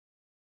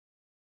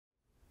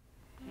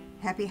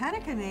Happy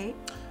Hanukkah, Nate.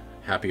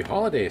 Happy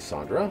holidays,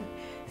 Sandra.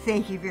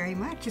 Thank you very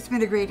much. It's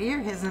been a great year,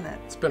 hasn't it?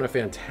 It's been a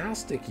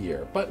fantastic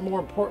year, but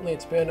more importantly,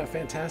 it's been a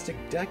fantastic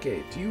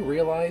decade. Do you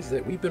realize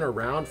that we've been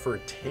around for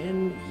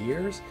 10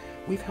 years?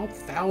 We've helped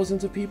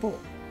thousands of people.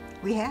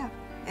 We have.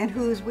 And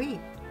who's we?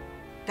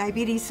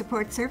 Diabetes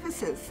Support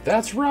Services.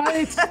 That's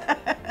right.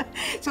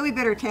 So we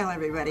better tell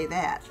everybody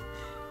that.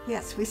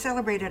 Yes, we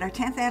celebrated our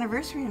 10th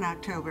anniversary in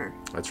October.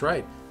 That's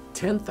right.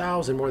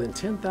 More than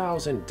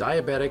 10,000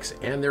 diabetics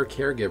and their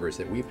caregivers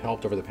that we've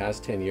helped over the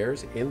past 10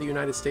 years in the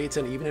United States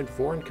and even in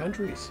foreign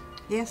countries.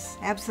 Yes,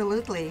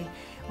 absolutely.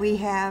 We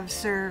have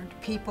served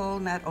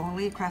people not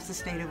only across the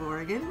state of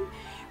Oregon,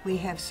 we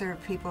have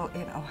served people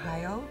in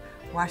Ohio,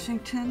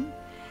 Washington,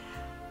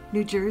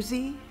 New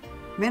Jersey,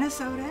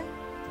 Minnesota,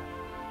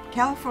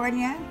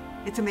 California.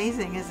 It's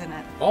amazing, isn't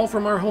it? All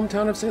from our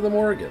hometown of Salem,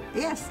 Oregon.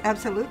 Yes,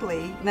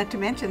 absolutely. Not to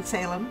mention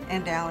Salem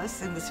and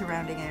Dallas and the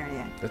surrounding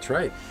area. That's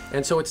right.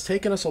 And so it's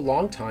taken us a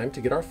long time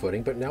to get our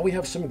footing, but now we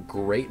have some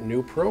great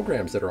new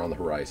programs that are on the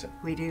horizon.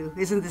 We do.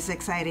 Isn't this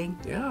exciting?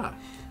 Yeah.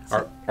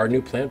 Our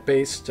new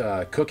plant-based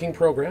cooking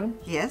program.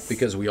 Yes.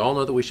 Because we all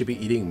know that we should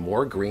be eating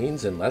more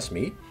greens and less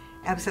meat.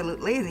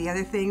 Absolutely. The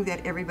other thing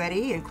that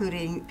everybody,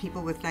 including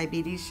people with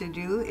diabetes, should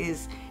do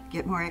is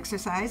get more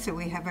exercise. So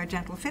we have our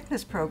Gentle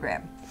Fitness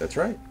program. That's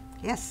right.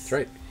 Yes. That's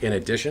right. In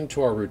addition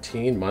to our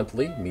routine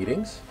monthly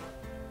meetings.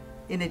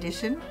 In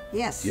addition,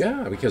 yes.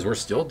 Yeah, because we're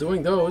still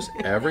doing those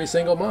every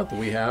single month.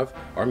 We have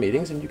our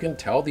meetings, and you can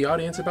tell the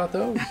audience about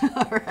those.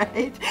 All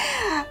right.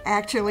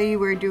 Actually,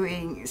 we're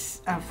doing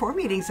 4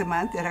 meetings a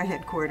month at our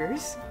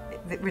headquarters,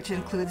 which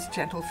includes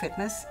Gentle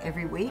Fitness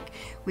every week.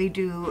 We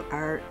do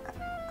our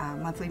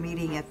monthly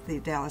meeting at the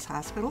Dallas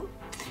Hospital,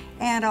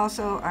 and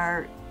also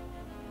our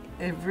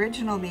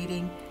original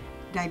meeting,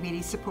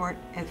 Diabetes Support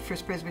at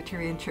First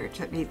Presbyterian Church,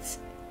 that meets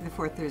the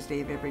 4th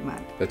Thursday of every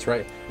month. That's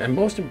right. And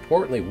most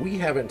importantly, we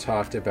haven't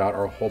talked about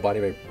our whole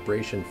body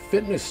vibration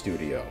fitness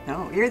studio.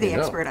 No, you're the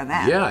expert on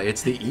that. Yeah,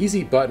 it's the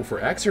easy button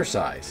for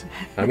exercise.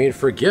 I mean,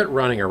 forget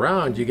running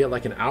around. You get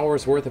like an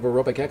hour's worth of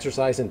aerobic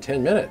exercise in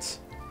 10 minutes.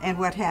 And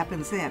what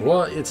happens then?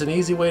 Well, it's an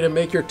easy way to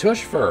make your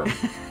tush firm.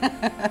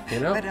 You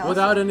know,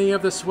 without any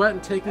of the sweat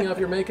and taking off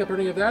your makeup or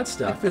any of that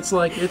stuff. It's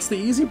like, it's the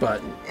easy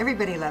button.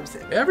 Everybody loves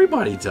it.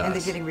 Everybody does. And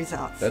they're getting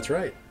results. That's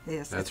right.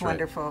 Yes, that's it's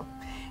wonderful.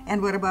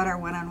 And what about our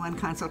one-on-one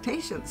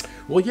consultations?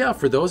 Well, yeah,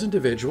 for those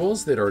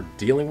individuals that are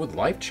dealing with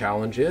life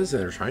challenges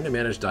and they're trying to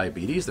manage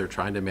diabetes, they're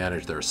trying to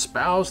manage their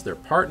spouse, their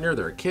partner,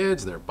 their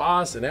kids, their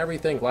boss, and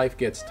everything, life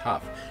gets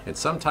tough. And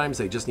sometimes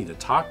they just need to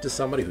talk to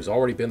somebody who's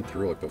already been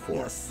through it before.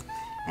 Yes.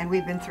 And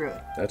we've been through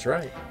it. That's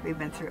right. We've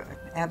been through it.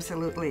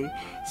 Absolutely.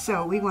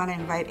 So we want to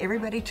invite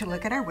everybody to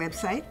look at our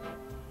website.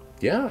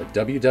 Yeah,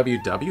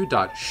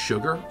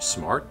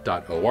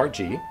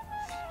 www.sugarsmart.org.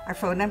 Our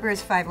phone number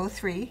is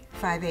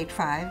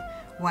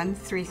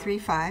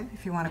 503-585-1335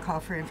 if you want to call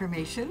for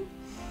information.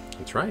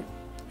 That's right.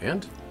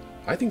 And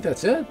I think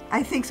that's it.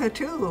 I think so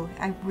too.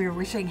 We're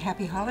wishing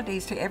happy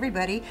holidays to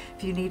everybody.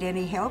 If you need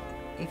any help,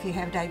 if you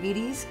have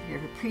diabetes, if you're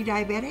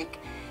pre-diabetic,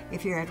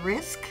 if you're at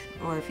risk,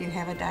 or if you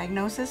have a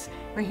diagnosis,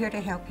 we're here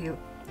to help you.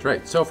 That's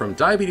right. So from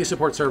Diabetes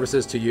Support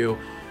Services to you,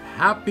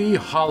 happy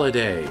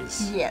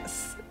holidays.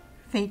 Yes.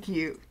 Thank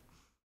you.